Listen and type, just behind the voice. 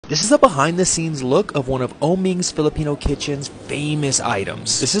This is a behind-the-scenes look of one of Oming's Filipino Kitchen's famous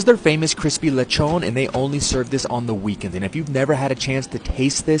items. This is their famous crispy lechon, and they only serve this on the weekends. And if you've never had a chance to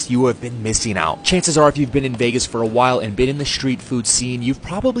taste this, you have been missing out. Chances are, if you've been in Vegas for a while and been in the street food scene, you've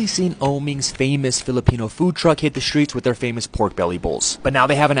probably seen Oming's famous Filipino food truck hit the streets with their famous pork belly bowls. But now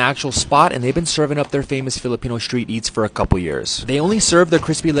they have an actual spot, and they've been serving up their famous Filipino street eats for a couple years. They only serve their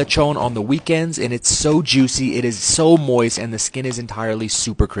crispy lechon on the weekends, and it's so juicy, it is so moist, and the skin is entirely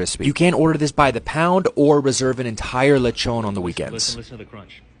super crispy. You can order this by the pound or reserve an entire lechon on the weekends. Listen to the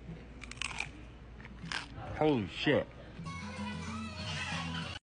crunch. Holy shit.